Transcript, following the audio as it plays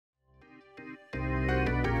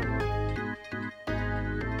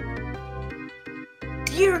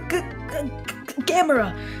hear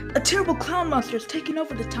Gamera, a terrible clown monster, is taking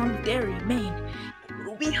over the town of Derry, Maine.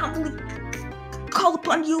 We humbly call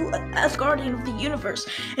upon you as guardian of the universe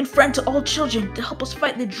and friend to all children to help us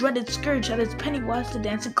fight the dreaded scourge that is Pennywise the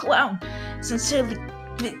dancing clown. Sincerely,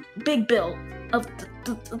 Big Bill of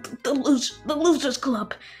the Losers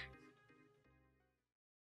Club.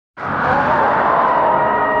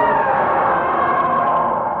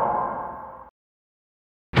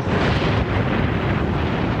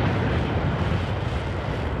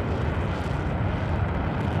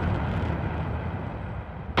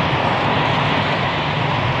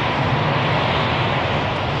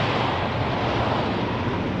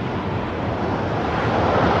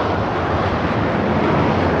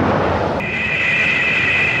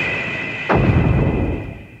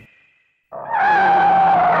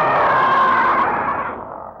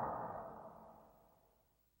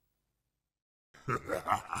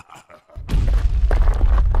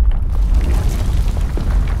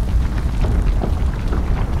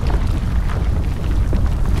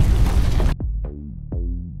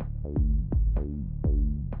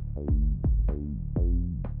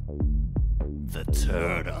 The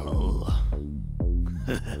turtle.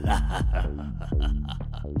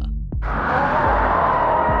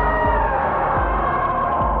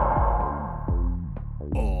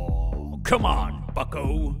 Oh, come on,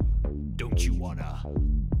 bucko. Don't you want a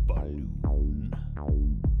balloon?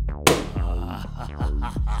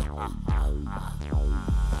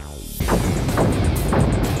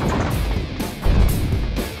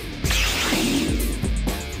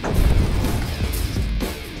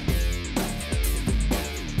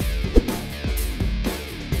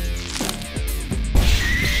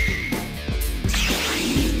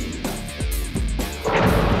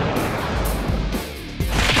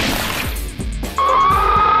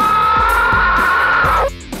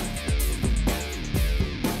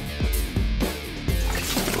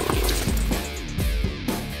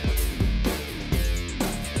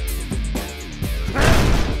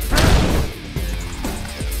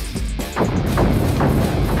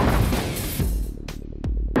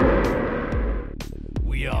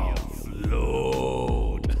 We all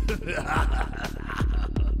float.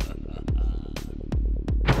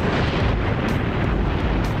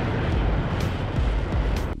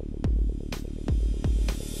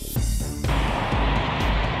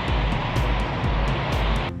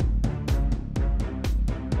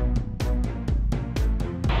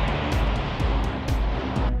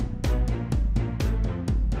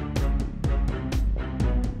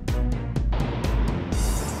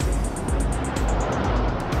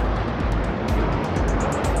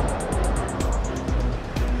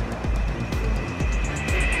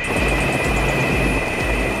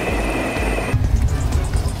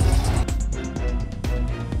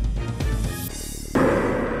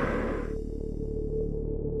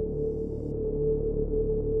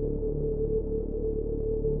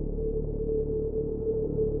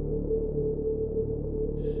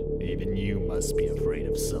 Even you must be afraid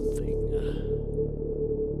of something.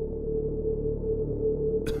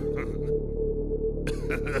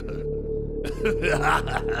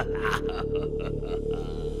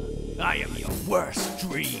 I am your worst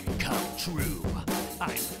dream come true.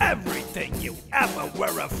 I'm everything you ever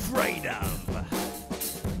were afraid of.